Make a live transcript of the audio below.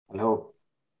Hello.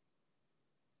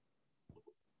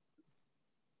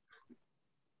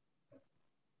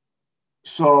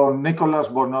 So Nicholas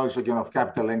Bornois, again of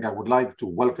Capital Link, I would like to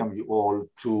welcome you all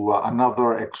to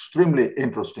another extremely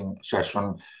interesting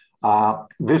session.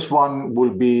 This one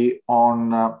will be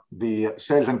on the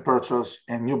sales and purchase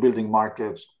and new building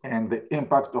markets and the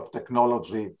impact of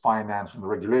technology, finance, and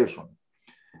regulation.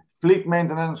 Fleet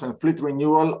maintenance and fleet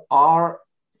renewal are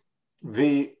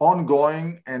the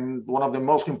ongoing and one of the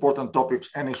most important topics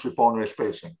any ship owner is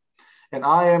facing. And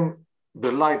I am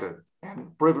delighted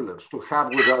and privileged to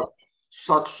have with us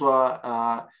such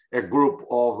a group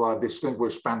of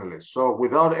distinguished panelists. So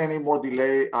without any more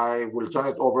delay, I will turn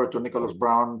it over to Nicholas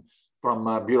Brown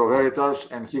from Bureau Veritas,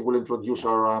 and he will introduce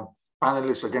our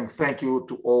panelists. Again, thank you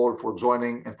to all for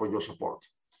joining and for your support.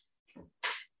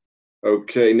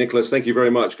 Okay, Nicholas, thank you very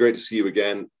much. Great to see you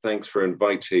again. Thanks for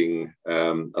inviting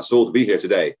us all to be here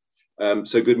today.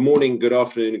 So good morning, good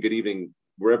afternoon, and good evening,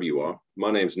 wherever you are. My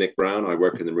name is Nick Brown. I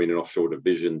work in the Marine and Offshore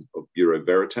Division of Bureau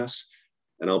Veritas,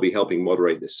 and I'll be helping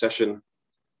moderate this session.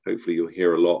 Hopefully you'll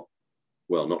hear a lot,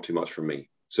 well, not too much from me.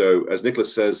 So as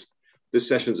Nicholas says, this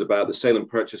session is about the sale and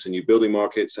purchase and new building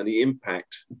markets and the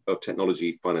impact of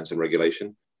technology, finance, and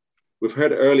regulation. We've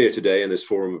heard earlier today in this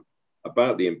forum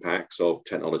about the impacts of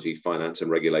technology, finance,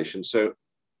 and regulation. So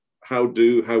how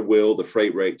will the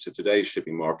freight rates of today's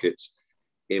shipping markets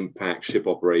impact ship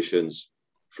operations,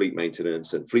 fleet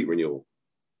maintenance, and fleet renewal?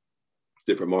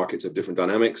 Different markets have different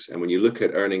dynamics. And when you look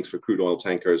at earnings for crude oil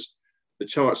tankers, the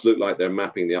charts look like they're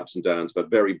mapping the ups and downs of a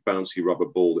very bouncy rubber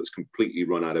ball that's completely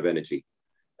run out of energy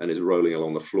and is rolling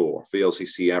along the floor.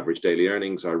 VLCC average daily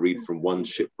earnings, I read from one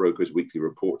shipbroker's weekly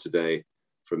report today,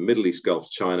 from Middle East Gulf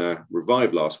to China,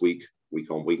 revived last week, week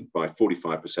on week, by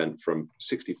 45% from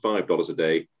 $65 a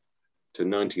day to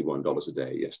 $91 a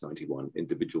day. Yes, 91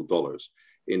 individual dollars.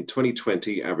 In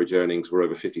 2020, average earnings were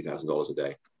over $50,000 a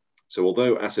day. So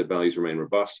although asset values remain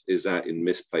robust, is that in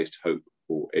misplaced hope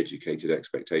or educated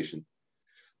expectation?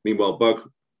 Meanwhile,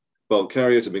 bulk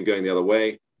carriers have been going the other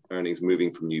way, earnings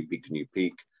moving from new peak to new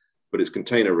peak, but it's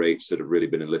container rates that have really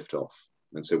been a liftoff.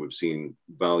 And so we've seen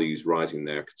values rising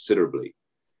there considerably.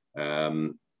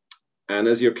 And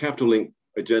as your Capital Link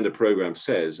agenda program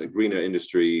says, a greener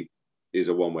industry is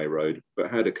a one-way road, but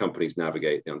how do companies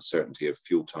navigate the uncertainty of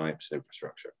fuel types and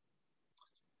infrastructure,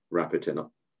 rapid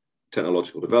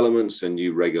technological developments, and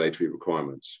new regulatory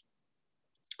requirements?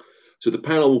 So the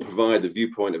panel will provide the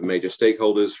viewpoint of major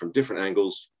stakeholders from different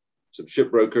angles, some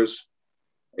shipbrokers,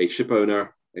 a ship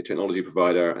owner, a technology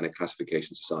provider, and a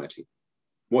classification society.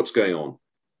 What's going on?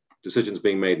 Decisions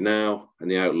being made now,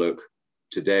 and the outlook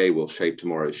today will shape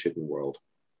tomorrow's shipping world.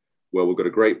 Well, we've got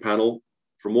a great panel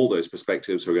from all those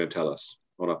perspectives who are going to tell us.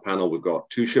 On our panel, we've got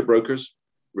two shipbrokers,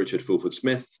 Richard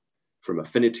Fulford-Smith from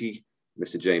Affinity,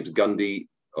 Mr. James Gundy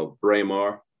of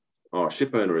Braemar. Our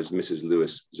ship owner is Mrs.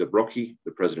 Lewis Zabrocki,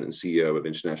 the president and CEO of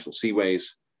International Seaways.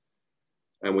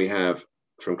 And we have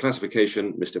from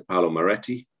classification, Mr. Paolo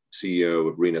Maretti, CEO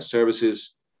of Rena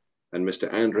Services, and Mr.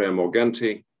 Andrea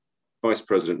Morganti, Vice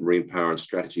President, Marine Power and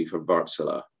Strategy for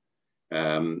Wärtsilä.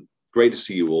 Great to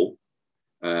see you all.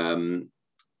 Can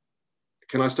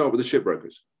I start with the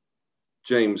shipbrokers?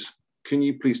 James, can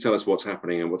you please tell us what's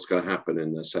happening and what's going to happen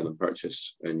in the sale and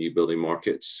purchase and new building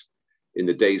markets in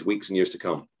the days, weeks, and years to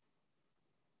come?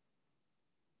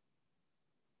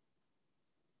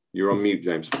 You're on mute,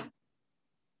 James.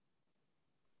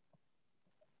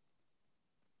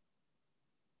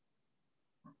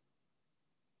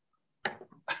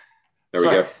 There we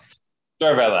go.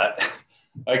 Sorry about that.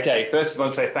 Okay, first I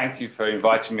want to say thank you for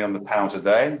inviting me on the panel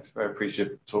today. It's very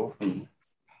appreciative talk from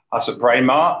us at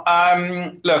Braemar.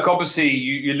 Look, obviously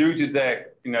you alluded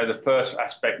there, you know, the first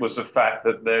aspect was the fact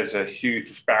that there's a huge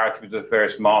disparity with the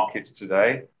various markets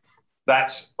today.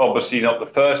 That's obviously not the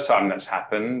first time that's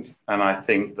happened. And I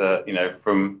think that, you know,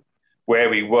 from where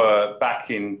we were back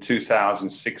in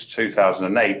 2006,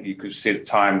 2008, you could see at the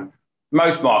time,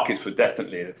 most markets were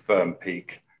definitely at a firm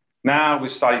peak. Now we're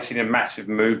starting to see a massive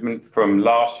movement from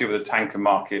last year, where the tanker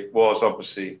market was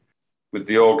obviously with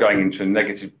the oil going into a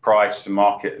negative price, the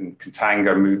market and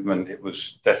contango movement, it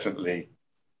was definitely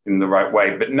in the right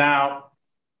way. But now,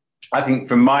 I think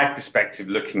from my perspective,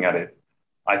 looking at it,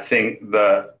 I think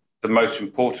that the most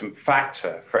important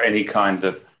factor for any kind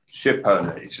of ship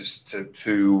owner is just to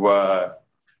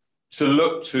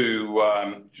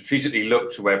strategically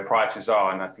look to where prices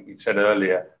are. And I think you said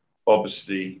earlier,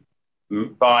 obviously,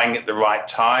 buying at the right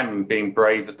time and being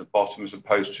brave at the bottom as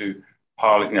opposed to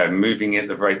moving at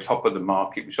the very top of the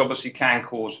market, which obviously can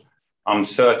cause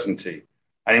uncertainty.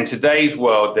 And in today's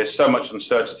world, there's so much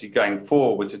uncertainty going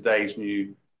forward with today's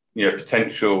new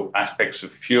potential aspects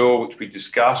of fuel, which we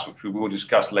discuss, which we will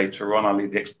discuss later on. I'll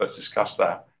leave the experts discuss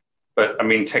that. But I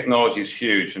mean, technology is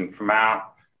huge, and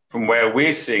from where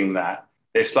we're seeing that,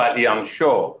 they're slightly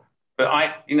unsure. But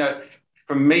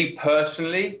from me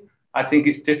personally, I think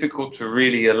it's difficult to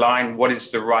really align what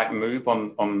is the right move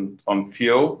on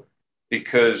fuel,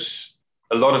 because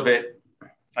a lot of it,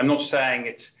 I'm not saying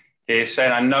it's here,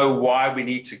 saying I know why we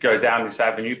need to go down this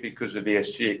avenue because of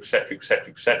ESG, et cetera, et cetera,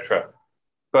 et cetera.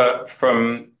 But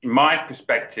from my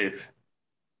perspective,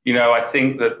 I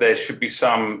think that there should be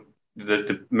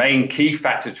the main key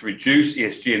factor to reduce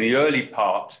ESG in the early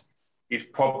part is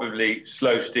probably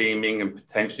slow steaming and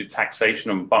potentially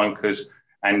taxation on bunkers,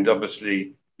 and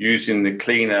obviously using the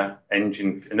cleaner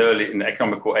engine in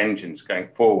economical engines going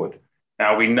forward.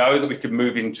 Now, we know that we could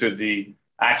move into the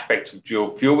aspect of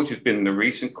dual fuel, which has been the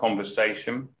recent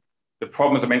conversation. The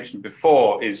problem, as I mentioned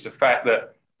before, is the fact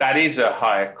that that is a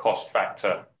higher cost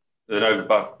factor than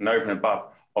over and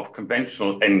above of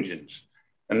conventional engines.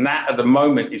 And that at the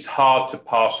moment is hard to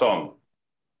pass on,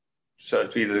 so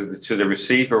to either to the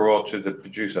receiver or to the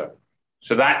producer.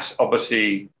 So that's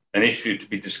obviously an issue to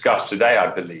be discussed today,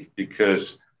 I believe,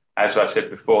 because as I said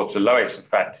before to Lois, the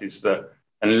fact is that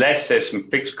unless there's some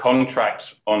fixed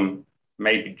contracts on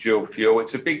maybe dual fuel,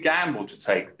 it's a big gamble to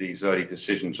take these early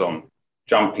decisions on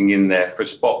jumping in there for a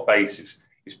spot basis,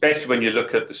 especially when you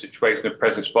look at the situation of the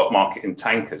present spot market in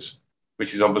tankers,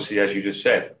 which is obviously, as you just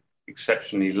said,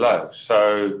 exceptionally low.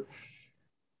 So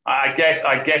I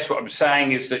guess what I'm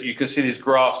saying is that you can see these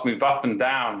graphs move up and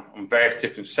down on various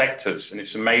different sectors, and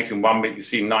it's amazing. 1 minute you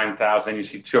see 9,000, you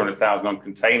see 200,000 on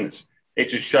containers. It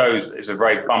just shows it's a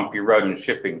very bumpy road in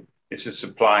shipping. It's a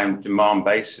supply and demand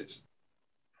basis.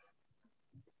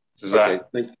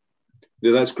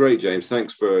 That's great, James.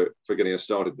 Thanks for getting us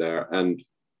started there. And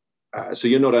so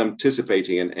you're not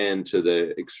anticipating an end to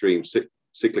the extreme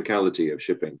cyclicality of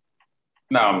shipping?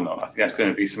 No, I'm not. I think that's going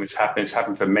to be something that's happened. It's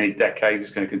happened for many decades.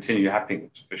 It's going to continue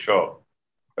happening for sure.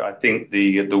 But I think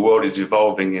the world is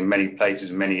evolving in many places,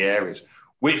 in many areas,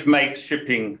 which makes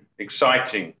shipping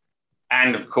exciting.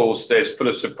 And of course, there's full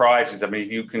of surprises. I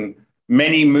mean,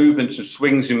 many movements and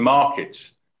swings in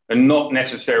markets are not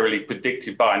necessarily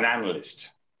predicted by an analyst.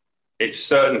 It's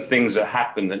certain things that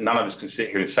happen that none of us can sit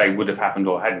here and say would have happened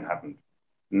or hadn't happened.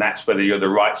 And that's whether you're the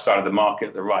right side of the market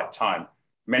at the right time.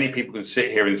 Many people can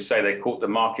sit here and say they caught the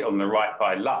market on the right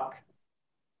by luck,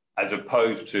 as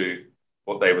opposed to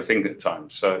what they were thinking at the time.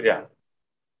 So, yeah.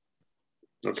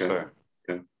 Okay.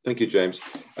 Okay. Thank you, James.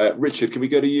 Richard, can we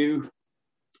go to you?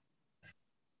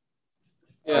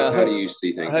 Yeah. How do you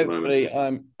see things at the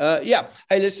moment? Yeah.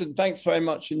 Hey, listen, thanks very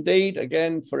much indeed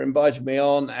again for inviting me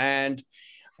on. And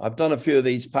I've done a few of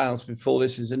these panels before.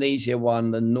 This is an easier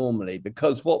one than normally,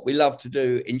 because what we love to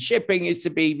do in shipping is to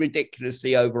be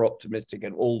ridiculously over-optimistic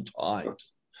at all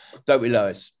times. Don't we,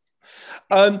 Lois?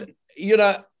 And,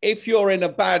 if you're in a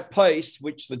bad place,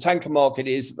 which the tanker market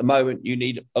is at the moment, you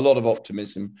need a lot of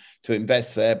optimism to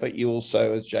invest there. But you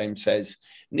also, as James says,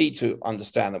 need to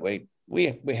understand that we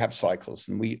have cycles,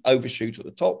 and we overshoot at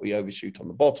the top, we overshoot on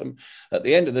the bottom. At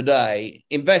the end of the day,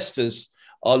 investors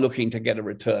are looking to get a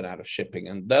return out of shipping,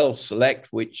 and they'll select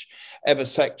whichever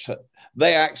sector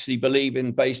they actually believe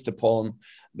in based upon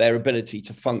their ability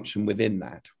to function within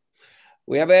that.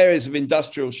 We have areas of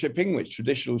industrial shipping which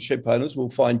traditional ship owners will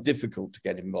find difficult to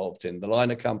get involved in. The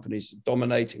liner companies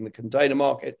dominating the container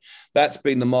market. That's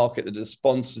been the market that has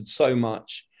sponsored so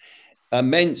much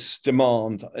immense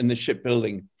demand in the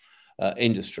shipbuilding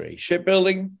industry.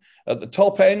 Shipbuilding at the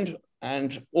top end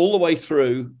and all the way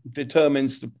through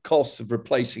determines the cost of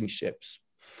replacing ships.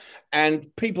 And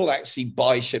people actually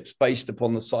buy ships based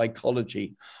upon the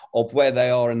psychology of where they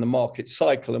are in the market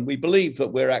cycle. And we believe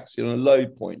that we're actually on a low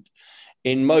point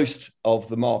in most of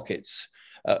the markets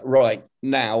right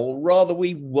now, or rather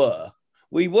we were.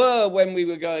 We were when we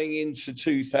were going into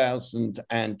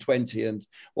 2020 and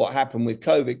what happened with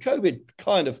COVID. COVID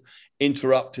kind of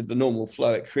interrupted the normal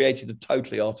flow. It created a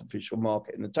totally artificial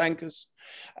market in the tankers,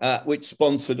 which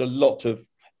sponsored a lot of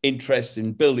interest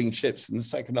in building ships in the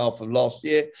second half of last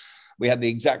year. We had the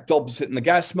exact opposite in the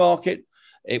gas market.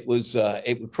 It was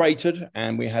cratered,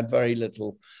 and we had very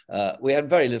little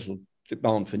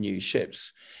demand for new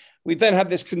ships. We then had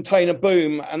this container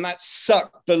boom, and that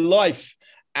sucked the life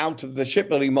out of the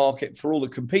shipbuilding market for all the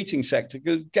competing sector.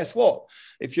 Because guess what?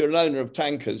 If you're an owner of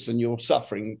tankers and you're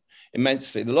suffering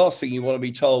immensely, the last thing you want to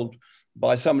be told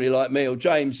by somebody like me or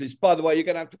James is, by the way, you're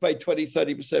going to have to pay 20,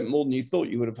 30% more than you thought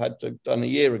you would have had to have done a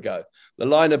year ago. The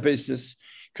liner business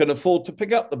can afford to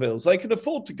pick up the bills. They can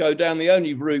afford to go down the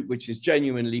only route which is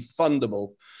genuinely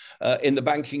fundable in the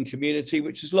banking community,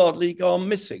 which has largely gone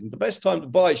missing. The best time to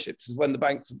buy ships is when the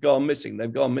banks have gone missing.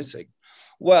 They've gone missing.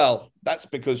 Well, that's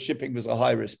because shipping was a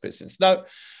high-risk business. Now,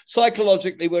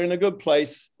 psychologically, we're in a good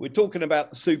place. We're talking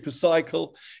about the super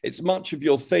cycle. It's much of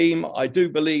your theme. I do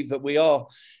believe that we are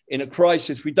in a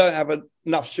crisis. We don't have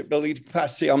enough shipbuilding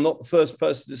capacity. I'm not the first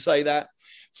person to say that.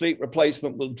 Fleet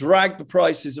replacement will drag the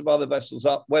prices of other vessels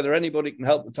up. Whether anybody can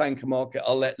help the tanker market,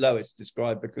 I'll let Lois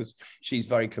describe, because she's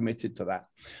very committed to that.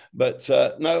 But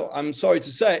no, I'm sorry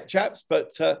to say it, chaps,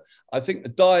 but I think the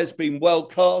die has been well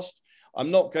cast. I'm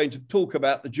not going to talk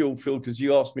about the dual fuel because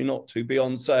you asked me not to,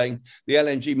 beyond saying the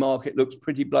LNG market looks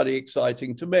pretty bloody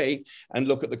exciting to me. And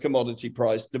look at the commodity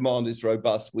price. Demand is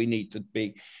robust. We need to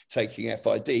be taking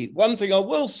FID. One thing I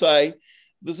will say,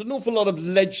 there's an awful lot of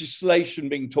legislation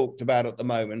being talked about at the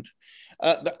moment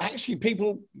that actually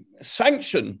people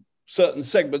sanction certain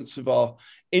segments of our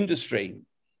industry.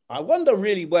 I wonder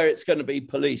really where it's going to be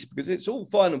policed, because it's all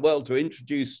fine and well to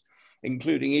introduce,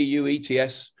 including EU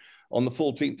ETS, on the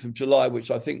 14th of July,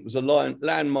 which I think was a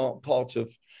landmark part of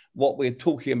what we're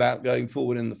talking about going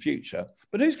forward in the future.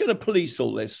 But who's going to police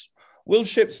all this? Will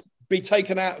ships be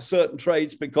taken out of certain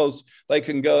trades because they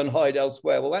can go and hide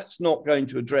elsewhere? Well, that's not going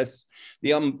to address the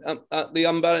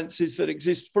imbalances that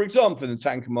exist, for example, in the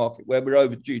tanker market, where we're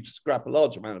overdue to scrap a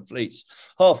large amount of fleets,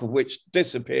 half of which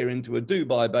disappear into a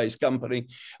Dubai-based company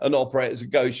and operate as a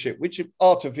ghost ship, which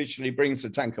artificially brings the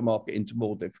tanker market into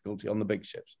more difficulty on the big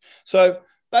ships. So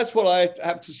that's what I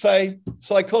have to say.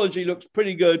 Psychology looks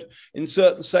pretty good in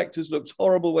certain sectors, looks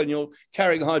horrible when you're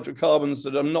carrying hydrocarbons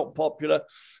that are not popular,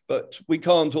 but we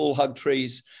can't all hug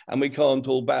trees and we can't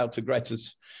all bow to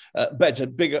Greta's better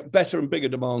and bigger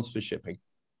demands for shipping.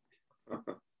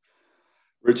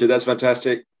 Richard, that's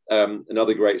fantastic.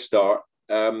 Another great start.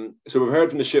 So we've heard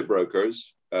from the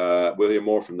shipbrokers. We'll hear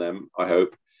more from them, I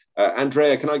hope.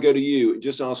 Andrea, can I go to you and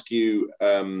just ask you,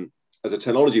 as a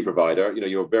technology provider,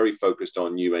 you're very focused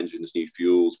on new engines, new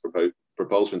fuels,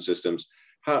 propulsion systems.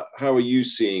 How are you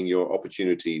seeing your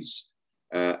opportunities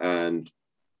and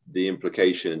the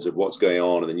implications of what's going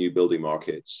on in the new building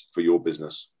markets for your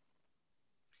business?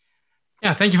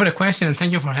 Yeah, thank you for the question, and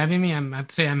thank you for having me. I have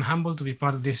to say I'm humbled to be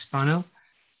part of this panel.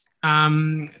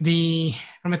 From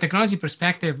a technology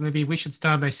perspective, maybe we should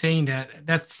start by saying that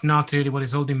that's not really what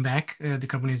is holding back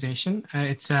decarbonization.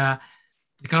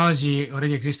 Technology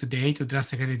already exists today to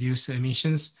drastically reduce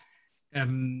emissions.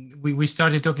 We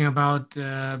started talking about,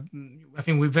 I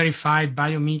think we verified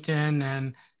biomethane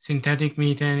and synthetic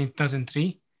methane in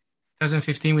 2003.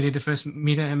 2015, we did the first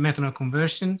methanol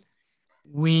conversion.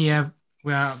 We are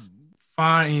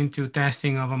far into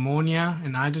testing of ammonia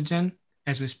and hydrogen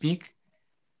as we speak.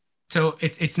 So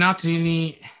it's not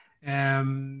really, I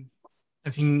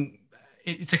think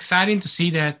it's exciting to see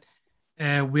that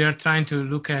we are trying to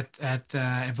look at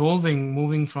evolving,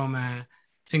 moving from a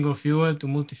single fuel to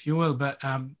multi-fuel, but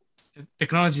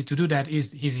technology to do that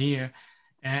is here.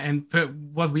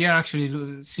 What we are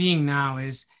actually seeing now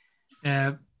is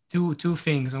two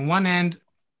things. On one end,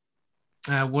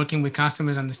 working with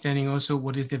customers, understanding also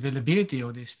what is the availability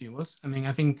of these fuels. I mean,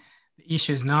 I think the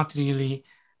issue is not really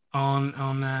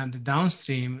on the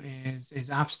downstream,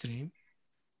 is upstream.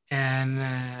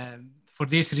 And for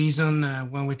this reason,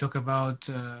 when we talk about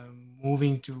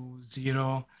moving to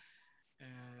zero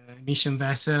emission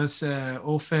vessels,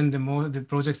 often the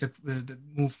projects that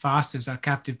move fastest are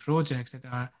captive projects that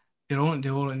are their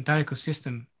whole entire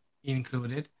ecosystem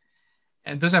included.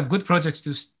 And those are good projects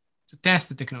to test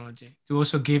the technology, to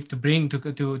also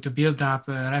to build up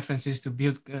references, to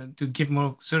give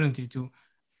more certainty to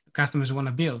customers who want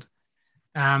to build.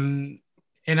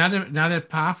 Another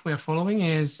path we are following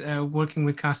is working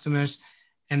with customers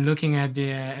and looking at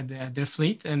their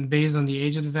fleet, and based on the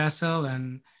age of the vessel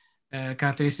and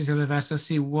characteristics of the vessel,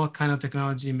 see what kind of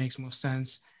technology makes more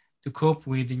sense to cope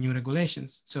with the new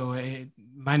regulations. So it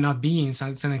might not be in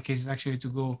some cases actually to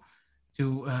go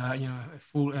to a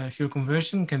full fuel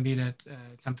conversion. Can be that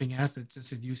something else that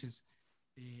just reduces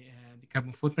the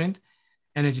carbon footprint,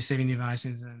 energy saving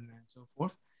devices, and so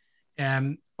forth.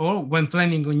 Or when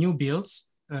planning on new builds,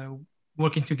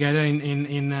 working together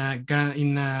in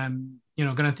guaranteeing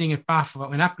a path,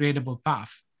 an upgradable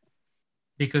path.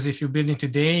 Because if you're building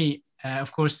today,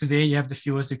 of course, today you have the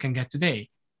fuels you can get today,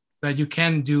 but you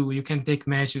can take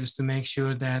measures to make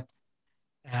sure that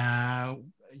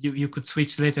you could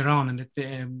switch later on and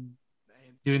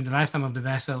during the lifetime of the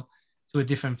vessel to a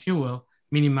different fuel,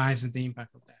 minimizing the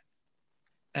impact of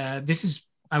that. This is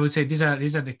I would say these are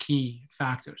the key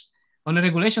factors. On the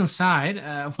regulation side,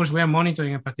 of course, we are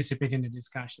monitoring and participating in the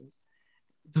discussions.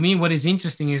 To me, what is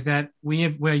interesting is that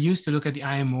we're used to look at the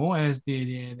IMO as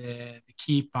the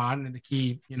key partner, the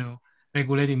key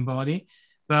regulating body.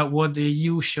 But what the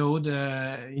EU showed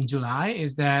in July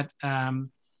is that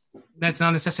that's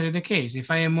not necessarily the case.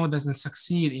 If IMO doesn't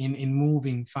succeed in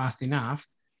moving fast enough,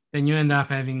 then you end up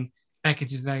having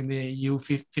packages like the EU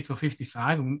Fit for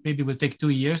 55. Maybe it will take 2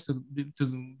 years to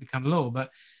become law, but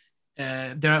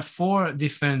there are 4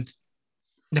 different.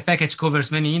 The package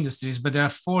covers many industries, but there are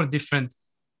 4 different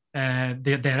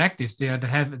directives there that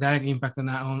have a direct impact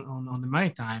on the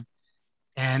maritime,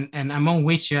 and among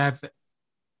which you have,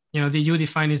 the EU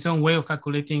defined its own way of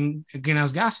calculating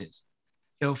greenhouse gases.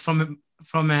 So from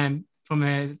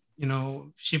a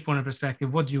ship owner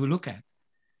perspective, what do you look at?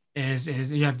 Is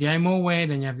you have the IMO way,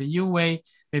 then you have the EU way,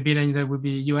 maybe then there will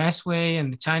be US way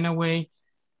and the China way.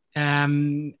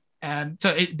 The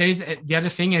other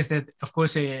thing is that, of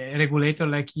course, a regulator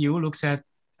like you looks at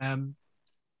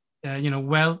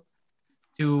well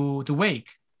to wake,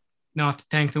 not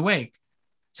tank to wake.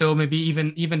 So maybe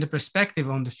even the perspective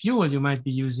on the fuel you might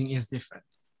be using is different.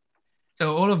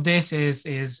 So all of this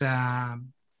is I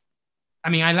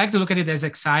like to look at it as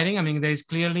exciting. I mean, there is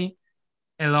clearly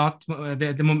a lot.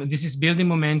 This is building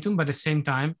momentum, but at the same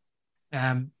time,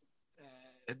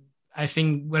 I think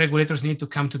regulators need to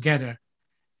come together,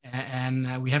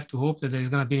 and we have to hope that there is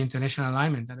going to be international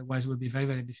alignment. Otherwise, it will be very,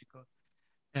 very difficult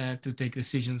to take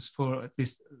decisions for at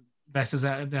least vessels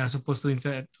that are supposed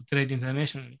to trade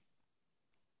internationally.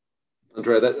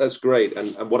 Andrea, that's great.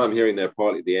 And what I'm hearing there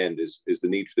partly at the end is the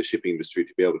need for the shipping industry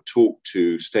to be able to talk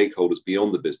to stakeholders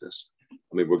beyond the business.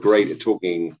 I mean, we're great at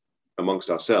talking amongst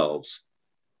ourselves,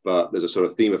 but there's a sort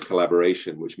of theme of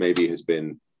collaboration, which maybe has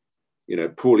been,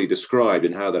 poorly described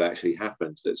in how that actually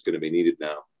happens, that's going to be needed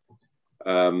now.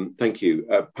 Thank you.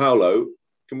 Paolo,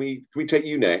 can we take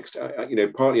you next?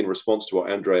 Partly in response to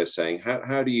what Andrea is saying,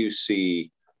 how do you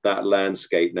see that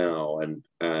landscape now,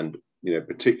 and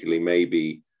particularly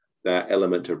maybe that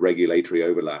element of regulatory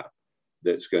overlap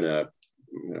that's going to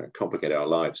complicate our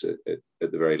lives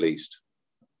at the very least?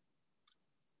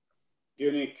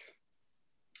 Dear Nick,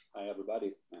 hi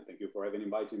everybody, and thank you for having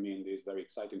invited me in this very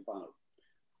exciting panel.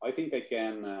 I think I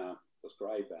can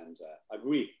subscribe and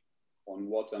agree on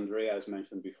what Andrea has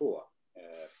mentioned before.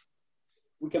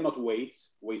 We cannot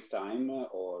waste time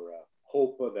or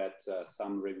hope that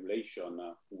some regulation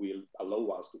will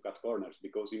allow us to cut corners,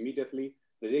 because immediately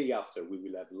the day after we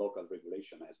will have local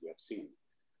regulation, as we have seen,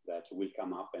 that will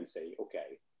come up and say,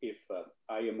 okay, if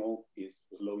IMO is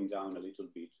slowing down a little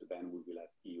bit, then we will have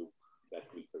EU that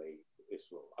will play this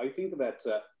role. I think that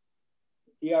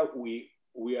here we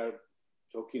are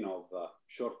talking of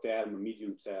short-term,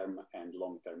 medium-term, and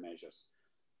long-term measures.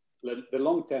 The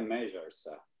long-term measures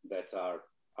that are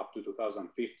up to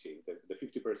 2050, the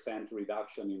 50%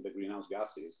 reduction in the greenhouse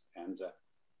gases, and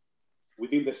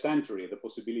within the century, the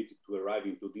possibility to arrive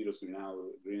into zero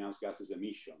greenhouse gases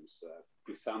emissions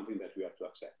is something that we have to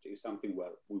accept. It's something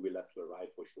where we will have to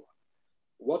arrive for sure.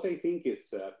 What I think is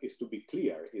to be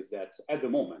clear is that at the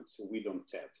moment, we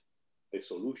don't have the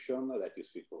solution that is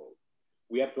fit for all.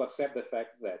 We have to accept the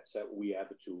fact that we have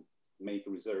to make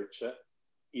research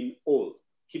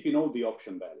keeping all the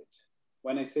options valid.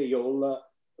 When I say all,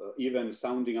 even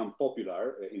sounding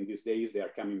unpopular, in these days, they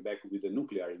are coming back with the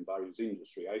nuclear in various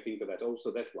industry. I think that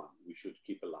also that one we should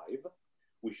keep alive.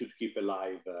 We should keep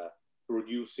alive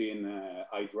producing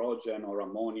hydrogen or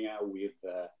ammonia with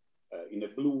in a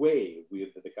blue way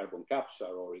with the carbon capture,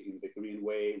 or in the green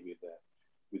way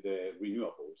with the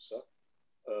renewables.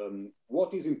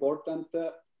 What is important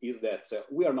is that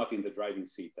we are not in the driving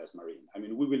seat as Marine. I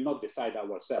mean, we will not decide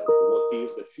ourselves what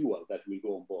is the fuel that will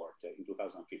go on board in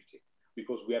 2050,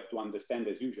 because we have to understand,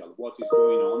 as usual, what is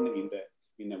going on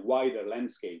in a wider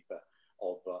landscape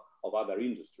of other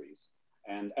industries.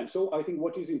 And so I think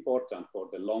what is important for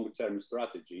the long-term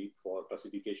strategy for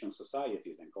classification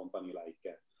societies and companies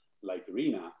like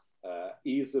IRENA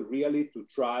is really to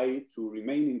try to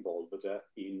remain involved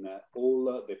in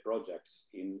all the projects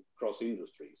in cross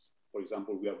industries. For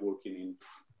example, we are working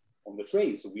on the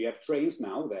trains. We have trains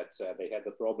now that they had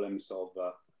the problems of,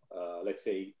 let's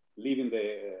say, leaving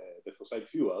the fossil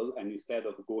fuel, and instead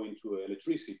of going to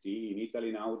electricity, in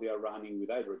Italy now they are running with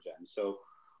hydrogen. So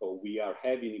we are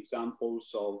having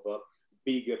examples of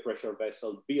big pressure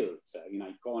vessel built in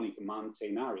iconic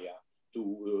mountain area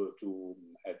to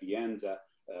at the end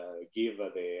give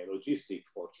the logistic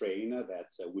for train that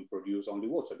will produce only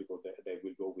water, because they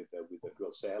will go with the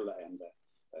fuel cell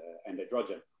and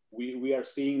hydrogen. We are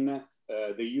seeing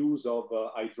the use of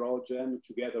hydrogen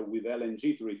together with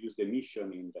LNG to reduce the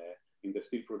emission in the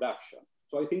steel production.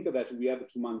 So I think that we have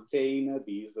to maintain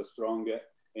these strong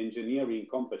engineering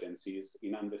competencies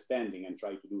in understanding and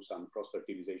try to do some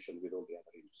cross-fertilization with all the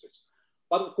other industries.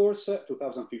 But of course,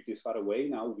 2050 is far away.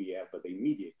 Now we have the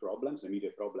immediate problems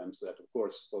that, of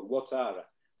course, for what are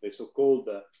the so-called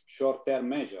short-term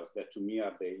measures that to me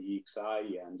are the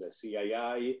EEXI and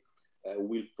CII,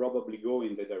 will probably go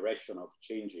in the direction of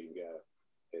changing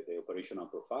the operational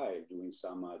profile, doing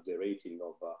some derating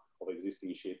of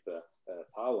existing ship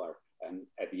power, and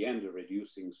at the end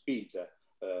reducing speed.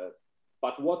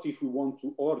 But what if we want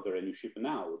to order a new ship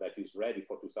now that is ready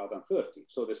for 2030?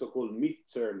 So the so-called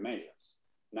mid-term measures.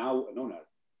 Now an owner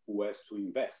who has to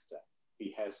invest,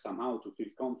 he has somehow to feel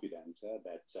confident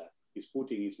that he's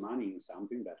putting his money in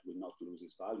something that will not lose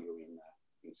its value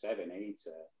in 7, 8,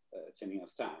 10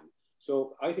 years time.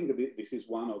 So I think this is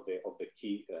one of the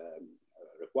key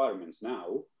requirements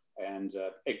now. And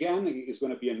again, it's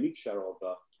going to be a mixture of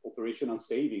operational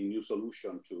saving, new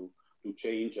solution to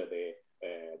change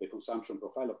the consumption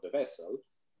profile of the vessel.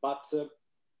 But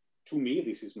to me,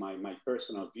 this is my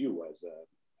personal view as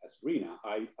RINA.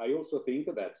 I also think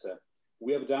that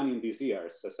we have done in these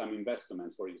years some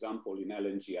investments, for example, in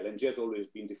LNG. LNG has always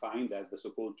been defined as the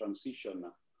so-called transition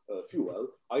fuel.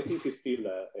 I think it's still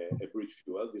a bridge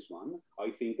fuel, this one.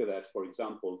 I think that, for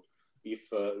example,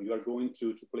 if you are going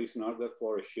to place an order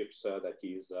for a ship that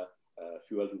is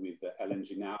fueled with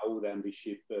LNG now, then the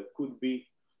ship could be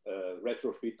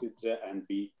retrofitted and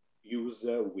be used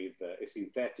with a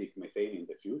synthetic methane in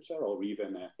the future, or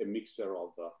even a mixture of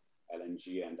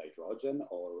LNG and hydrogen,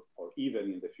 or even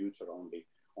in the future only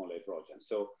hydrogen.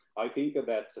 So I think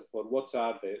that for what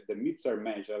are the midterm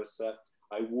measures,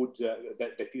 I would,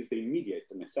 that is the immediate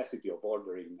necessity of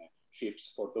ordering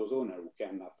ships for those owners who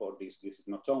can afford this. This is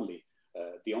not only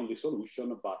the only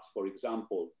solution, but for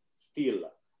example, still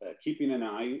keeping an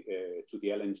eye to the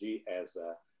LNG as,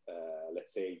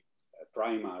 let's say, a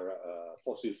primary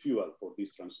fossil fuel for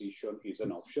this transition is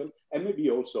an option, and maybe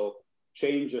also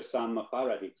change some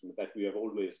paradigm that we have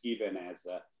always given as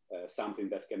something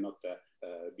that cannot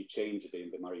be changed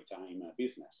in the maritime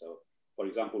business. So, for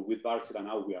example, with Wärtsilä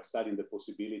now we are studying the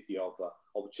possibility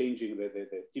of changing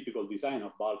the typical design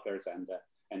of bulkers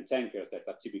and tankers that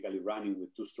are typically running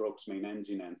with 2 strokes main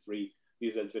engine and 3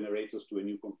 diesel generators to a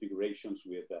new configurations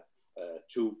with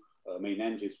 2 main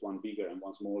engines, 1 bigger and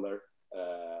 1 smaller,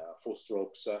 4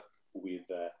 strokes with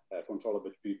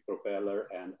controllable propeller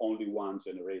and only 1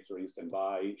 generator in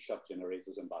standby, shaft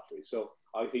generators and batteries. So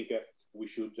I think we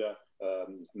should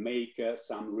make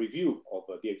some review of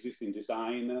the existing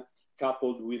design,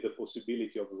 coupled with the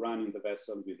possibility of running the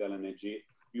vessel with LNG.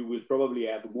 You will probably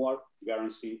have more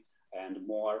guarantee and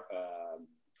more,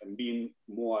 and being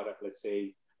more, let's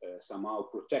say, somehow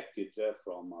protected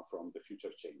from the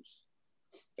future change.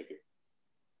 Thank you.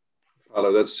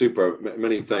 Paolo, that's super.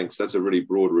 Many thanks. That's a really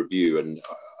broad review, and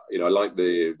you know, I like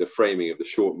the framing of the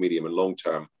short, medium, and long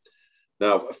term.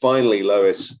 Now, finally,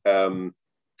 Lois,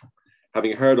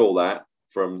 having heard all that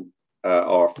from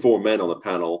our 4 men on the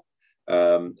panel,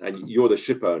 and you're the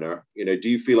ship owner, you know, do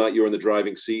you feel like you're in the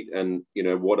driving seat? And you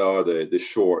know, what are the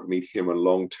short, medium, and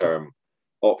long term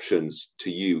options to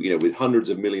you? You know, with hundreds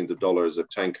of millions of dollars of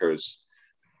tankers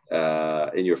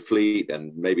in your fleet,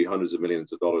 and maybe hundreds of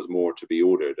millions of dollars more to be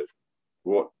ordered.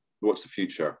 What's the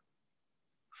future?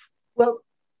 Well,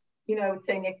 you know, I would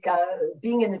say, Nick,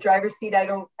 being in the driver's seat,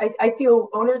 I feel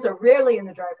owners are rarely in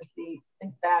the driver's seat.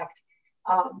 In fact,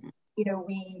 you know,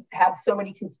 we have so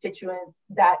many constituents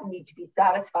that need to be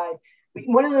satisfied.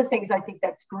 One of the things I think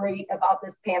that's great about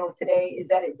this panel today is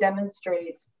that it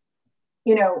demonstrates,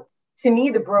 you know, to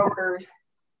me, the brokers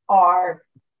are,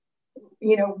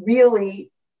 you know,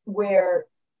 really where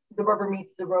the rubber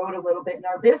meets the road a little bit in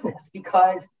our business,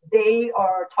 because they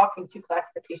are talking to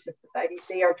classification societies,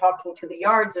 they are talking to the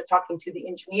yards, they're talking to the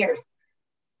engineers,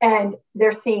 and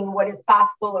they're seeing what is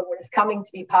possible or what is coming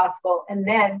to be possible. And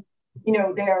then, you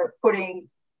know, they're putting,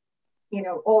 you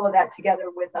know, all of that together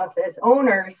with us as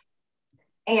owners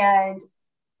and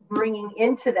bringing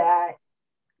into that,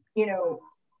 you know,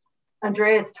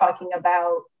 Andrea is talking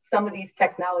about some of these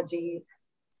technologies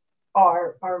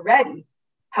are ready.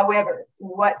 However,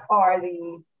 what are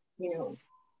the, you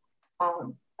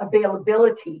know,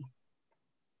 availability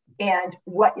and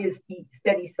what is the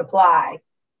steady supply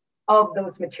of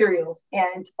those materials,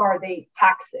 and are they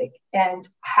toxic, and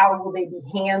how will they be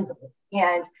handled?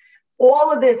 And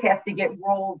all of this has to get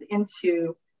rolled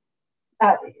into,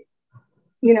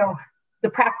 you know, the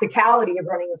practicality of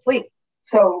running a fleet.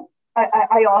 So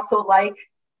I also like,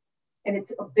 and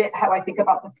it's a bit how I think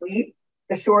about the fleet,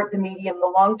 the short, the medium, the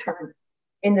long term.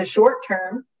 in the short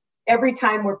term, every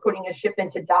time we're putting a ship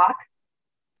into dock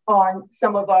on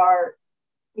some of our,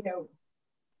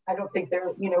 I don't think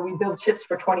they're, we build ships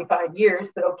for 25 years,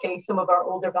 but okay, some of our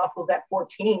older vessels at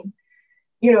 14,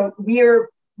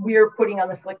 we're putting on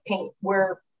the slick paint.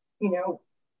 We're,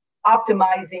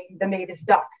 optimizing the Mavis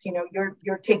ducts.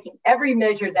 You're taking every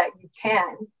measure that you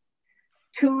can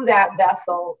to that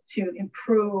vessel to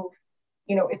improve,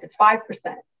 if it's 5%,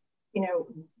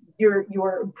 you're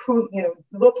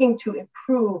looking to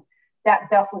improve that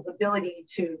vessel's ability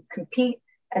to compete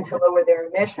and to lower their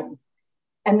emissions.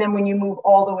 And then when you move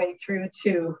all the way through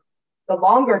to the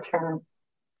longer term,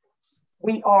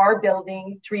 we are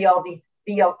building 3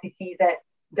 VLCCs at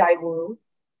Daewoo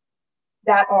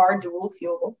that are dual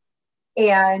fuel,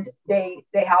 and they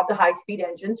have the high-speed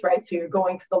engines, right? So you're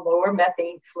going for the lower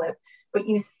methane slip, but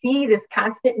you see this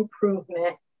constant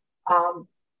improvement.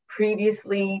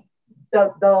 Previously,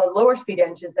 the lower speed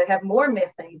engines that have more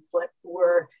methane slip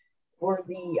were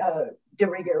the de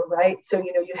rigueur, right? So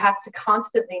you have to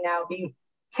constantly now be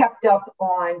kept up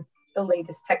on the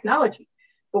latest technology.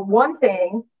 But one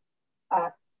thing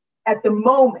at the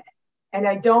moment, and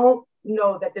I don't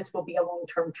know that this will be a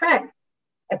long-term trend,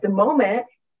 at the moment,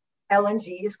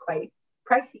 LNG is quite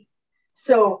pricey.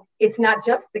 So it's not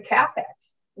just the CapEx,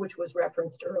 which was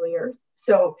referenced earlier.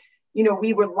 So,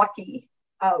 we were lucky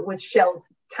with Shell's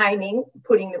timing,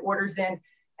 putting the orders in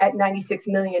at 96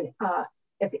 million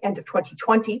at the end of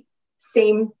 2020.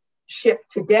 Same ship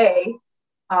today.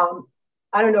 I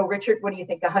don't know, Richard, what do you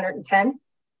think, 110?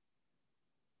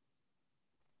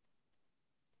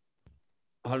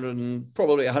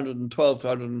 Probably 112 to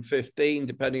 115,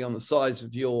 depending on the size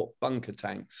of your bunker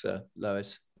tanks,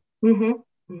 Lois.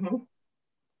 Mm-hmm. Mm-hmm.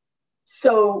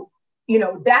 So,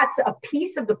 that's a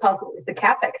piece of the puzzle, is the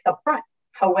CapEx up front.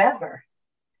 However,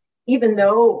 even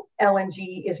though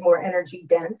LNG is more energy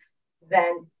dense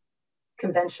than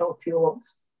conventional fuels,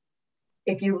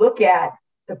 if you look at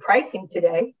the pricing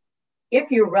today,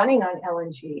 if you're running on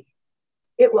LNG,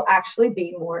 it will actually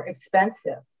be more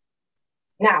expensive.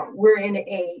 Now, we're in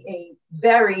a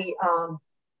very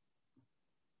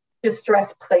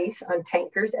distressed place on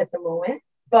tankers at the moment,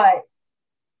 but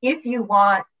if you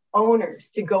want owners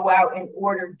to go out and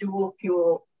order dual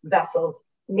fuel vessels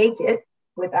naked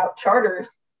without charters,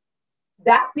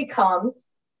 that becomes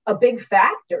a big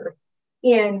factor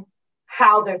in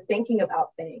how they're thinking about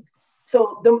things.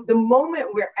 So the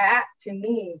moment we're at, to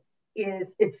me, is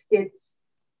it's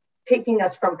taking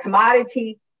us from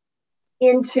commodity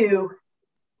into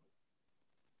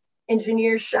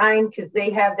engineers shine because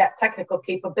they have that technical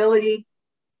capability.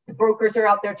 The brokers are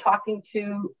out there talking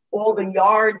to all the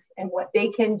yards and what they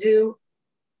can do.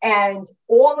 And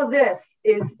all of this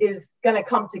is going to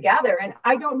come together. And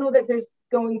I don't know that there's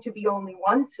going to be only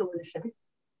one solution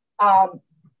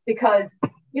because,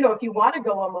 if you want to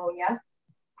go ammonia,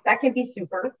 that can be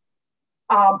super.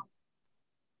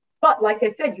 But like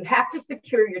I said, you have to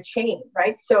secure your chain,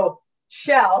 right? So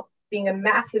Shell, being a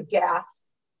massive gas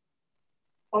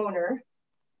owner,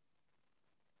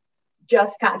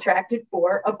 just contracted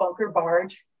for a bunker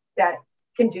barge that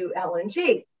can do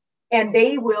LNG. And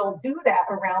they will do that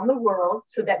around the world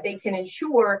so that they can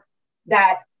ensure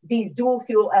that these dual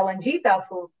fuel LNG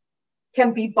vessels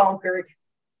can be bunkered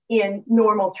in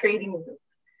normal trading routes.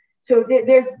 So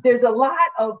there's a lot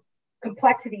of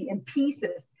complexity and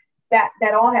pieces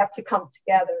that all have to come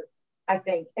together, I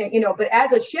think. And, but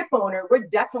as a ship owner, we're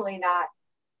definitely not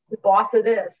the boss of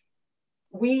this.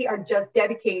 We are just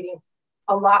dedicating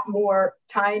a lot more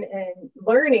time and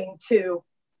learning to,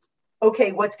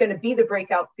 okay, what's going to be the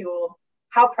breakout fuel?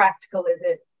 How practical is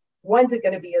it? When's it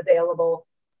going to be available?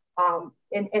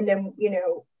 And then,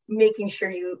 making sure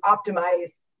you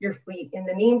optimize your fleet in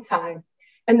the meantime.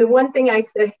 And the one thing I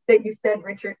said that you said,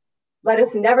 Richard, let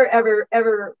us never, ever,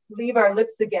 ever leave our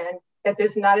lips again that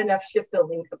there's not enough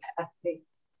shipbuilding capacity.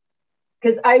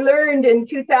 Because I learned in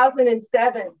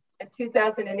 2007 and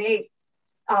 2008,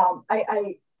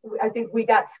 I think we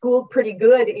got schooled pretty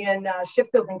good in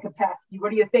shipbuilding capacity.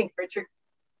 What do you think, Richard?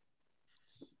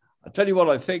 I'll tell you what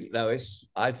I think, Lois.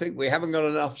 I think we haven't got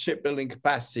enough shipbuilding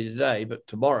capacity today, but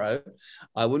tomorrow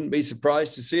I wouldn't be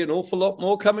surprised to see an awful lot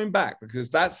more coming back, because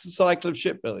that's the cycle of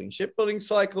shipbuilding. Shipbuilding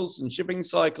cycles and shipping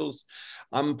cycles,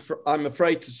 I'm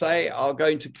afraid to say, are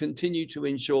going to continue to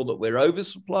ensure that we're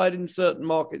oversupplied in certain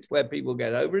markets where people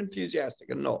get over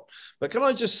enthusiastic and not. But can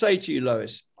I just say to you,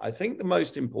 Lois, I think the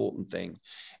most important thing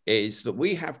is that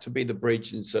we have to be the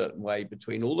bridge in a certain way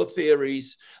between all the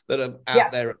theories that are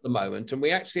out there at the moment. And we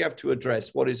actually have to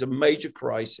address what is a major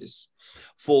crisis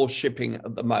for shipping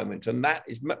at the moment. And that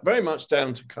is very much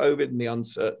down to COVID and the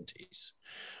uncertainties.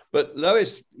 But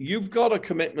Lois, you've got a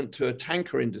commitment to a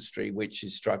tanker industry which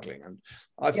is struggling. And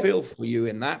I feel for you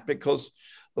in that, because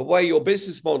the way your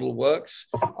business model works,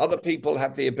 other people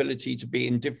have the ability to be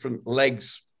in different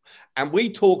legs. And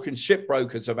we talk in ship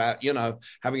brokers about, you know,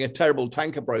 having a terrible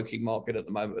tanker broking market at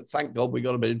the moment. But thank God we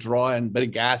got a bit of dry and a bit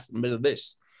of gas and a bit of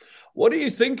this. What do you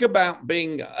think about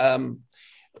being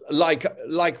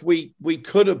like we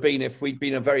could have been if we'd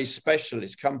been a very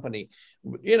specialist company?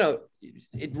 You know,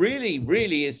 it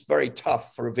really is very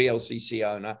tough for a VLCC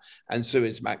owner and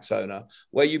Suezmax owner,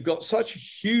 where you've got such a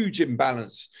huge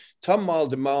imbalance. Ton-mile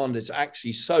demand is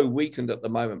actually so weakened at the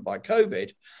moment by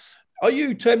COVID. Are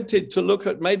you tempted to look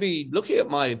at maybe looking at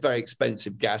my very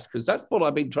expensive gas? Because that's what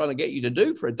I've been trying to get you to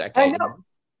do for a decade.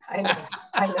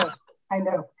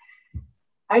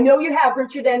 I know you have,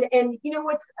 Richard. And you know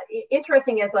what's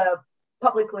interesting, as a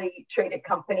publicly traded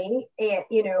company, and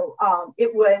you know,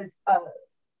 it was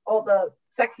all the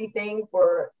sexy things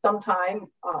for some time,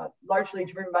 largely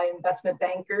driven by investment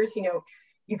bankers. You know,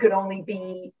 you could only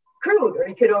be crude or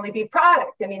you could only be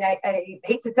product. I mean, I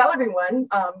hate to tell everyone,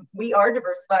 we are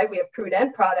diversified. We have crude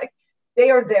and product. They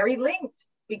are very linked,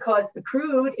 because the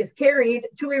crude is carried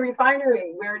to a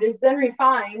refinery where it is then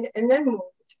refined and then moved.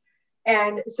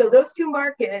 And so those two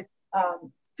markets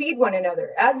feed one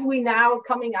another. As we now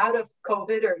coming out of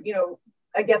COVID, or, you know,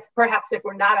 I guess perhaps if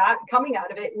we're not coming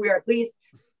out of it, we're at least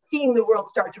seeing the world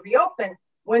start to reopen.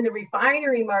 When the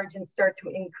refinery margins start to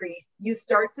increase, you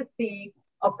start to see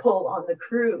a pull on the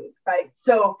crude, right?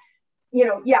 So, you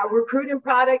know, yeah, we're crude and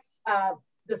products.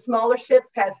 The smaller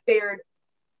ships have fared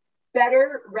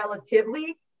better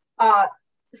relatively.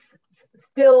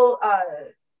 Still,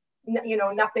 you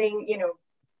know, nothing, you know,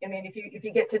 I mean, if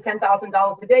you get to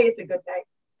 $10,000 a day, it's a good day.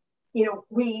 You know,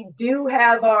 we do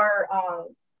have our,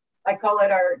 I call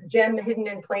it our gem hidden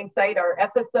in plain sight, our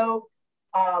FSO,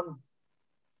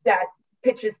 that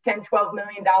pitches $10, $12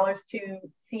 million to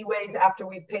Seaways after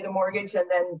we pay the mortgage. And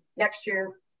then next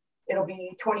year, it'll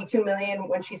be $22 million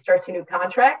when she starts a new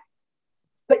contract.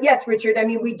 But yes, Richard, I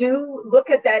mean, we do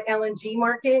look at that LNG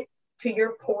market. To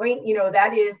your point, you know,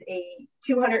 that is a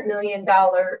 $200 million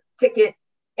ticket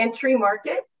entry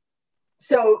market.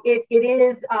 So it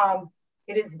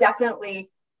is definitely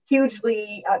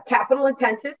hugely capital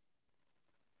intensive.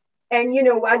 And, you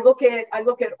know, I look at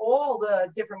all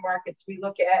the different markets. We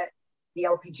look at the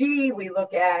LPG, we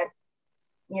look at,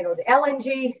 you know, the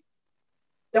LNG.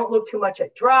 Don't look too much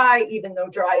at dry, even though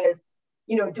dry is,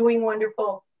 you know, doing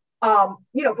wonderful.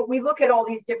 You know, but we look at all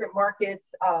these different markets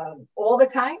all the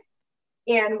time.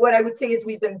 And what I would say is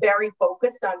we've been very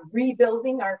focused on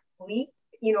rebuilding our fleet,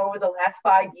 you know, over the last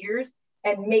 5 years,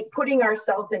 and putting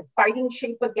ourselves in fighting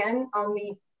shape again on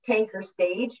the tanker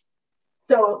stage.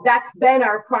 So that's been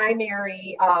our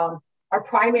primary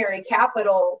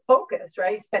capital focus,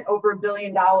 right? Spent over $1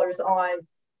 billion on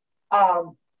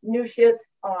new ships,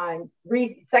 on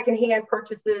secondhand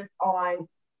purchases, on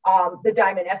the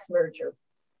Diamond S merger.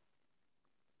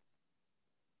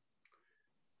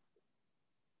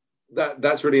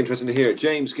 That's really interesting to hear.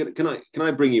 James, can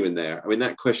I bring you in there? I mean,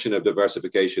 that question of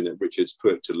diversification that Richard's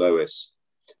put to Lois,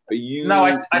 are you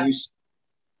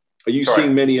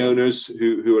seeing many owners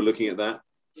who are looking at that?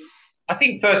 I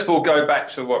think first of all, go back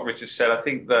to what Richard said. I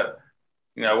think that,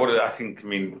 you know, I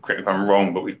mean, correct me if I'm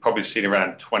wrong, but we've probably seen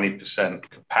around 20%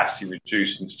 capacity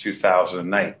reduced since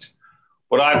 2008.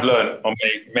 What I've learned on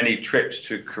many trips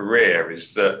to Korea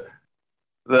is that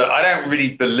I don't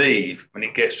really believe when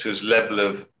it gets to this level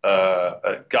of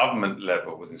a government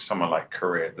level within someone like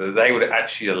Korea, that they would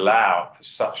actually allow for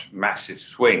such massive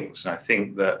swings. And I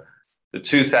think that the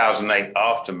 2008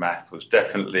 aftermath was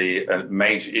definitely a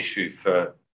major issue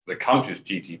for the country's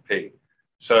GDP.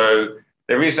 So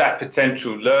there is that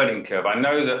potential learning curve. I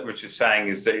know that Richard's saying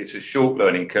is that it's a short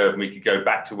learning curve and we could go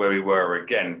back to where we were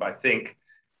again, but I think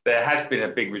there has been a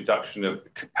big reduction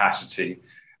of capacity.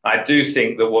 I do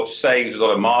think that what saves a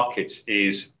lot of markets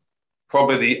is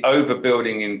probably the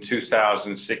overbuilding in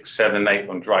 2006, 7, 8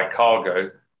 on dry cargo.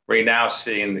 We're now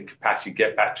seeing the capacity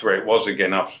get back to where it was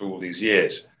again after all these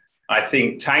years. I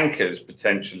think tankers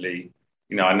potentially,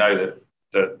 you know, I know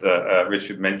that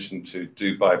Richard mentioned to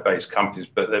Dubai-based companies,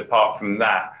 but apart from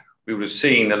that, we would have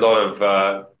seen a lot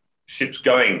of ships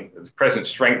going, the present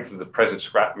strength of the present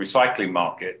scrap recycling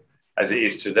market as it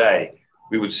is today.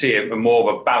 We would see a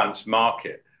more of a balanced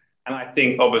market. And I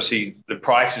think obviously the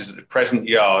prices at the present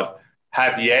yard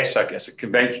have, yes, I guess a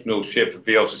conventional ship for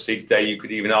VLCC today, you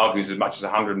could even argue is as much as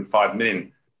 105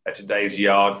 million at today's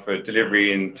yard for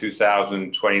delivery in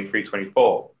 2023,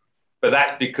 24. But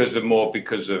that's because of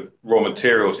raw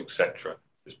materials, etc.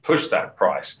 It's pushed that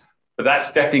price. But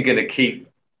that's definitely going to keep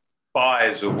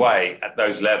buyers away at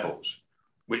those levels.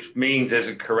 which means there's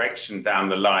a correction down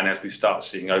the line as we start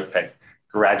seeing OPEC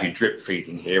gradually drip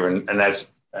feeding here. And as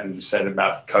Andrew said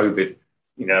about COVID,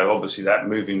 you know, obviously that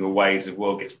moving away as the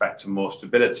world gets back to more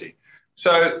stability.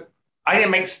 So I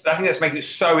think that's making it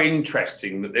so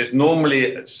interesting that there's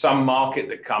normally some market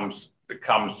that comes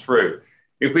through.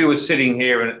 If we were sitting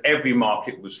here and every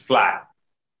market was flat,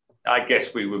 I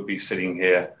guess we would be sitting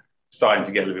here starting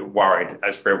to get a little bit worried,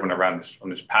 as for everyone around on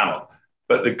this panel.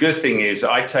 But the good thing is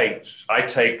I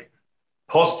take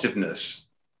positiveness,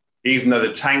 even though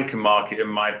the tanker market in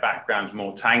my background is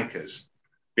more tankers,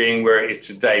 being where it is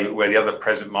today, but where the other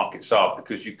present markets are,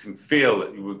 because you can feel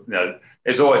that you know,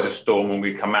 there's always a storm when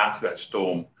we come out of that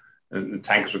storm, and the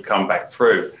tankers will come back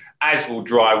through, as will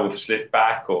dry will slip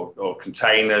back, or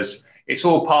containers. It's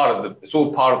all part of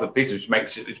the business,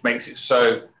 which makes it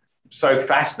so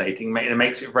fascinating, and it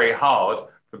makes it very hard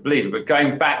to believe. But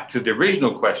going back to the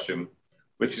original question,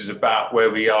 which is about where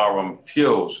we are on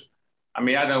fuels, I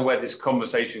mean, I don't know where this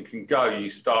conversation can go. You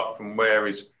start from where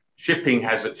is shipping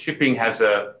has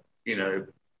a you know,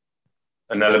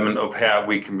 an element of how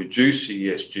we can reduce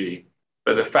ESG,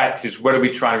 but the fact is, whether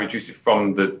we try and reduce it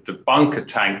from the bunker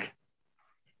tank,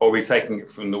 or are we taking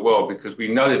it from the world? Because we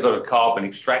know there's a lot of carbon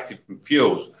extracted from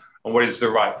fuels, and what's the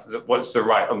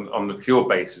right on the fuel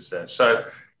basis there. So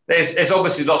there's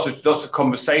obviously lots of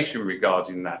conversation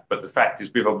regarding that, but the fact is,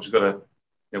 we've obviously got to,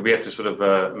 you know, we have to sort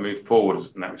of move forward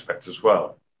in that respect as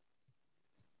well.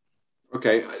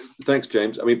 Okay, thanks,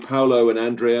 James. I mean, Paolo and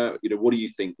Andrea, you know, what do you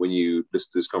think when you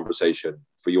listen to this conversation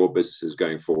for your businesses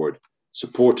going forward,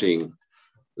 supporting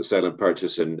the sale and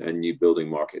purchase and new building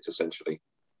markets, essentially?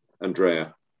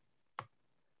 Andrea.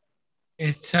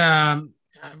 It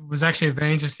was actually a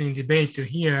very interesting debate to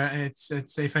hear. It's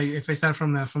if I start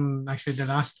from actually the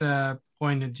last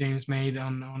point that James made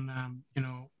on you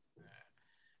know,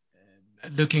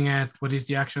 looking at what is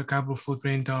the actual carbon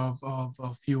footprint of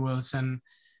fuels, and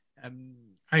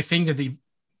I think that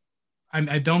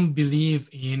I don't believe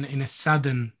in a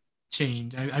sudden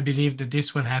change. I believe that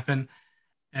this will happen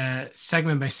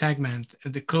segment by segment.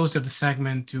 The closer the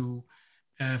segment to,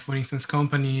 for instance,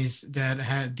 companies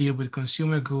that deal with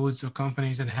consumer goods, or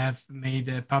companies that have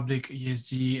made public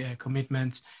ESG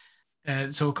commitments.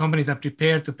 So companies are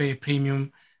prepared to pay a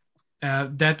premium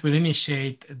that will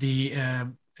initiate the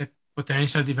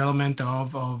potential development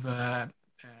of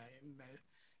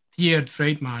tiered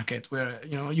freight market, where,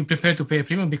 you know, you prepare to pay a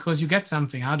premium because you get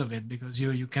something out of it, because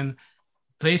you can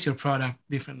place your product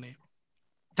differently.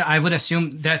 I would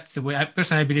assume that's the way. I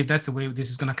personally believe that's the way this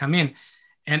is going to come in,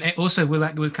 and it also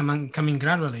will come in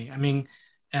gradually. I mean,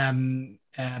 on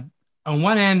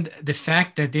one end, the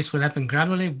fact that this will happen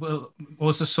gradually will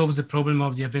also solves the problem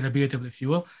of the availability of the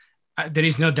fuel. There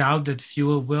is no doubt that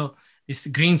this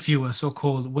green fuel,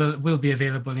 so-called, will be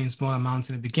available in small amounts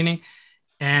in the beginning.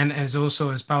 And as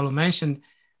Paolo mentioned,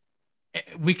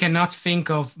 we cannot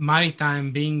think of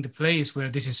maritime being the place where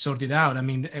this is sorted out. I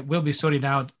mean, it will be sorted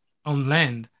out on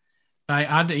land by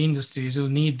other industries who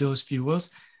need those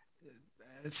fuels.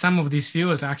 Some of these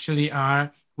fuels actually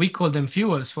we call them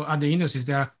fuels for other industries.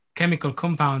 They are chemical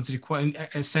compounds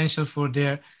essential for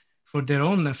their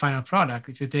own final product.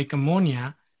 If you take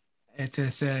ammonia,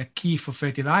 it's a key for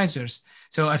fertilizers.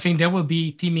 So I think there will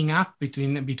be teaming up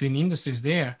between industries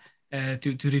there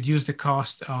to reduce the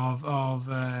cost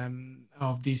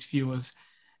of these fuels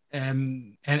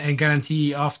and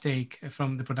guarantee offtake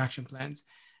from the production plants.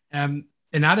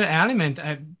 Another element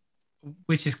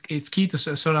which is key to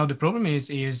sort out the problem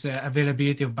is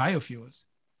availability of biofuels,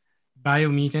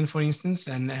 biomethane, for instance,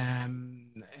 and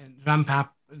ramp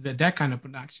up that kind of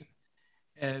production.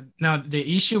 Now,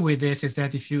 the issue with this is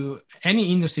that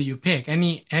any industry you pick,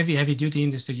 any heavy duty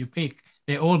industry you pick,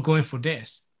 they're all going for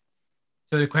this.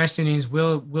 So the question is,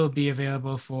 will be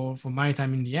available for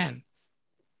maritime in the end?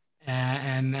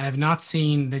 And I've not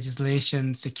seen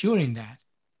legislation securing that.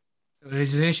 So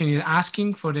legislation is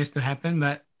asking for this to happen,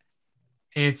 but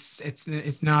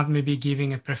it's not maybe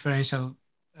giving a preferential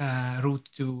route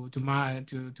to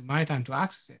maritime to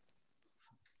access it.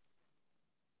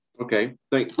 Okay,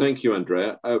 thank you,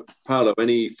 Andrea. Paolo,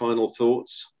 any final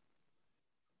thoughts?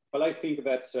 Well, I think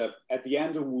that at the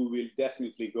end we will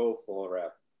definitely go for a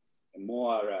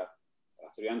more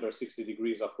 360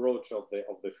 degrees approach of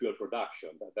the fuel production.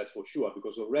 That's for sure,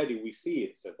 because already we see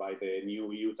it by the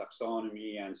new EU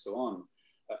taxonomy and so on.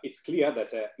 It's clear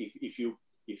that if you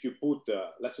put,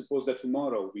 let's suppose that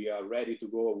tomorrow we are ready to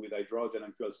go with hydrogen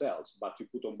and fuel cells, but you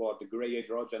put on board the gray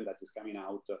hydrogen that is coming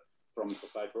out from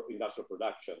industrial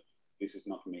production, this is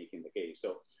not making the case.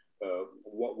 So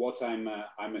what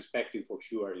I'm expecting for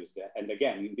sure is that, and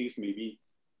again, in this maybe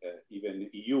even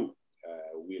EU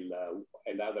will,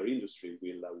 and I other industry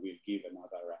will give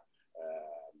another,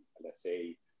 let's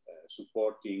say,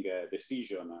 supporting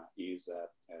decision is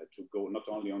to go not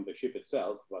only on the ship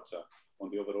itself, but on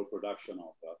the overall production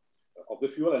of the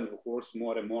fuel. And of course,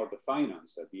 more and more the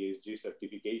finance, the ESG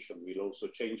certification will also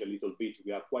change a little bit.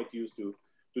 We are quite used to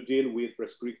deal with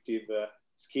prescriptive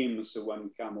schemes when we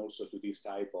come also to this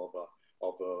type of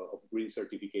green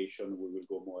certification. We will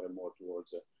go more and more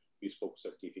towards bespoke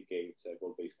certificates,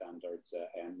 goal-based standards,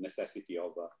 and necessity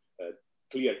of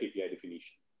clear KPI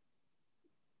definition.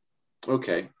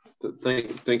 Okay,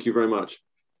 thank you very much.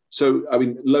 So, I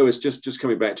mean, Lois, just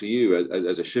coming back to you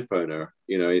as a ship owner,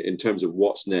 you know, in terms of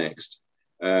what's next,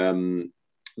 the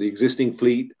existing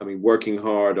fleet, I mean, working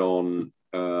hard on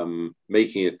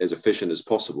making it as efficient as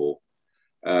possible.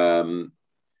 I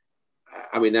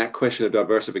mean, that question of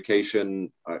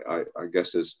diversification, I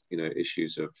guess there's, you know,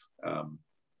 issues of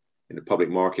in the public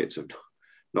markets of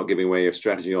not giving away your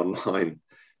strategy online.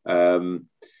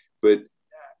 But,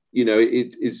 you know,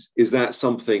 is that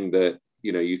something that,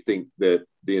 you know, you think that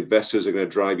the investors are going to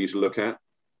drive you to look at?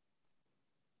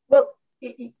 Well,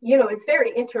 you know, it's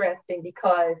very interesting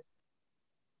because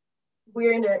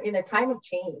we're in a time of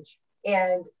change,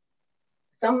 and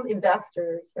some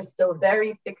investors are still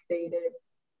very fixated,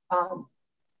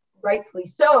 rightfully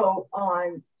so,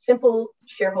 on simple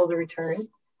shareholder return.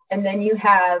 And then you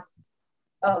have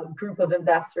a group of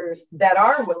investors that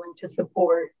are willing to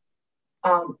support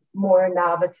more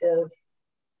innovative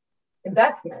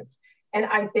investments. And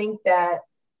I think that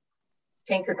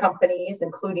tanker companies,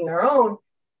 including our own,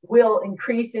 will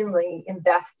increasingly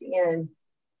invest in,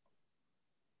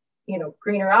 you know,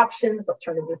 greener options,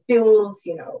 alternative fuels,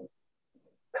 you know,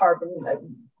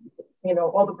 carbon, you know,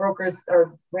 all the brokers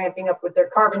are ramping up with their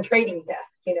carbon trading desk,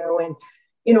 you know, and,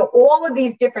 you know, all of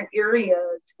these different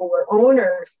areas for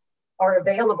owners are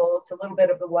available. It's a little bit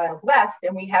of the Wild West,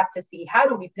 and we have to see, how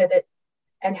do we pivot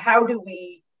and how do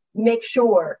we make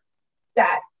sure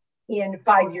that in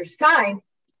 5 years' time,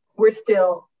 we're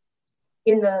still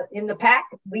in the pack,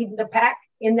 leading the pack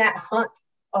in that hunt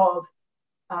of,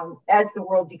 as the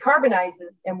world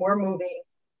decarbonizes and we're moving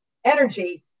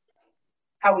energy,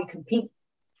 how we compete.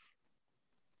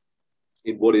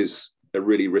 In what is a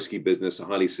really risky business, a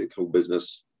highly cyclical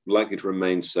business, likely to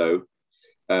remain so.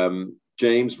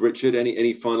 James, Richard,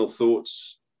 any final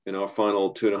thoughts in our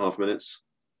final 2.5 minutes?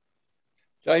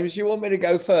 James, you want me to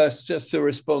go first just to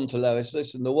respond to Lois?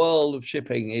 Listen, the world of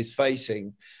shipping is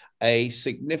facing a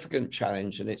significant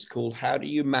challenge, and it's called, how do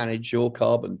you manage your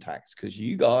carbon tax? Because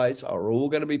you guys are all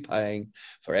going to be paying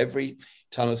for every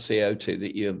ton of CO2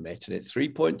 that you emit, and it's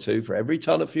 3.2 for every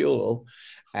ton of fuel,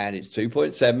 and it's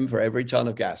 2.7 for every ton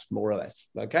of gas, more or less.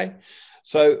 Okay,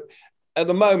 so at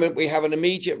the moment we have an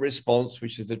immediate response,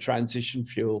 which is the transition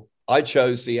fuel. I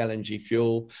chose the LNG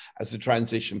fuel as the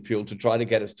transition fuel to try to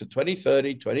get us to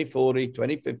 2030, 2040,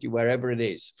 2050, wherever it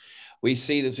is. We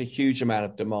see there's a huge amount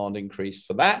of demand increase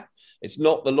for that. It's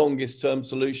not the longest term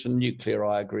solution. Nuclear,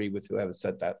 I agree with whoever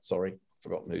said that. Sorry,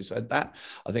 forgotten who said that.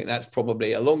 I think that's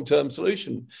probably a long-term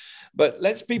solution. But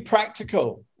let's be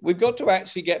practical. We've got to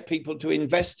actually get people to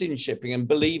invest in shipping and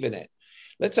believe in it.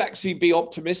 Let's actually be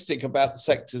optimistic about the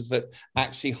sectors that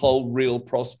actually hold real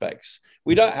prospects.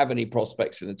 We don't have any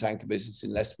prospects in the tanker business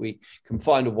unless we can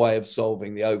find a way of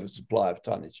solving the oversupply of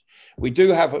tonnage. We do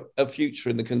have a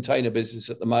future in the container business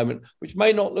at the moment, which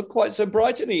may not look quite so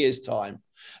bright in a year's time,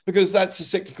 because that's a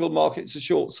cyclical market, it's a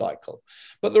short cycle.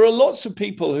 But there are lots of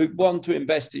people who want to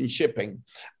invest in shipping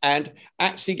and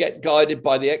actually get guided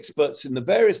by the experts in the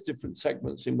various different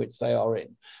segments in which they are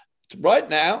in. Right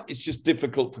now, it's just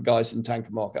difficult for guys in the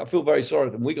tanker market. I feel very sorry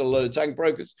for them. We got a lot of tank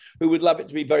brokers who would love it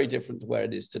to be very different to where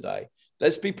it is today.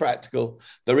 Let's be practical.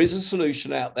 There is a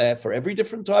solution out there for every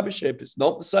different type of ship. It's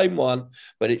not the same one,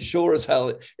 but it sure as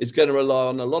hell is going to rely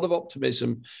on a lot of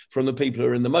optimism from the people who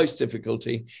are in the most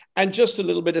difficulty, and just a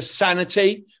little bit of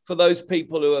sanity for those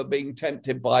people who are being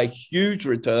tempted by huge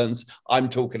returns. I'm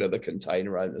talking of the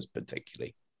container owners,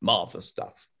 particularly. Martha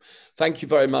stuff. Thank you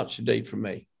very much indeed from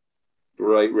me.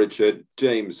 Right, Richard.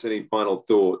 James, any final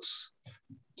thoughts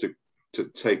to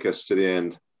take us to the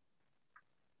end?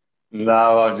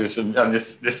 No, I'm just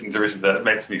listening to Richard. That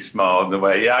makes me smile in the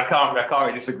way. Yeah, I can't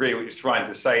really disagree with what he's trying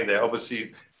to say there.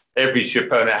 Obviously, every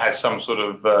ship owner has some sort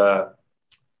of,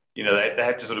 you know, they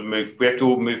have to sort of move. We have to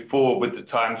all move forward with the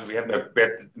times.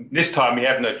 This time we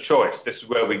have no choice. This is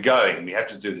where we're going. We have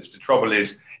to do this. The trouble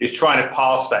is trying to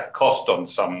pass that cost on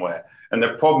somewhere. And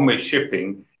the problem with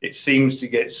shipping, it seems to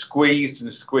get squeezed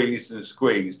and squeezed and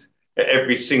squeezed at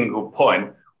every single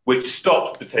point, which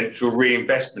stops potential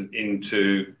reinvestment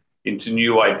into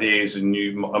new ideas and new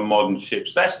and modern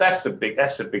ships. That's the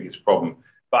biggest problem.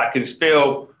 But I can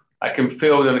still I can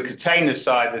feel on the container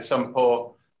side, there's some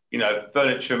poor,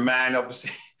 furniture man,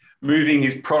 obviously moving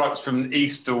his products from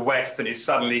east to west, and he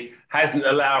suddenly hasn't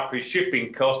allowed for his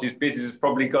shipping cost. His business has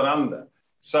probably gone under.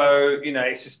 So,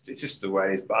 it's just the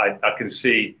way it is. But I can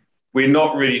see we're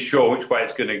not really sure which way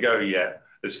it's going to go yet,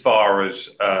 as far as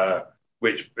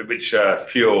which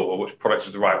fuel or which product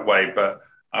is the right way. But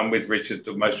I'm with Richard.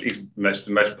 The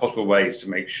most possible way is to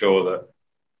make sure that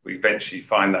we eventually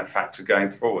find that factor going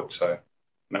forward. So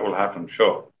that will happen,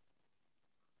 sure.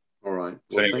 All right.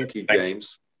 Well, So, thank you,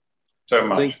 James. So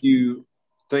much.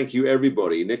 Thank you,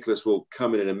 everybody. Nicholas will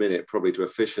come in a minute, probably to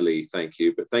officially thank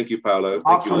you. But thank you, Paolo. Thank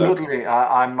Absolutely.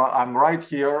 I'm right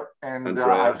here, and Andrea,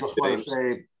 I just want James, to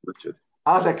say, Richard.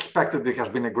 as expected, it has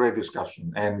been a great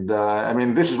discussion. And I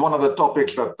mean, this is one of the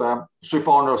topics that ship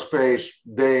owners face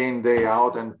day in, day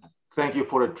out. And thank you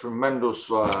for a tremendous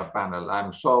panel.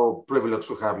 I'm so privileged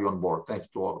to have you on board. Thank you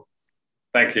to all.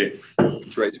 Thank you.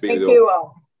 Great to be Thank with you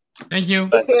all. Thank you.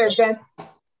 Take care, Jen.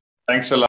 Thanks a lot.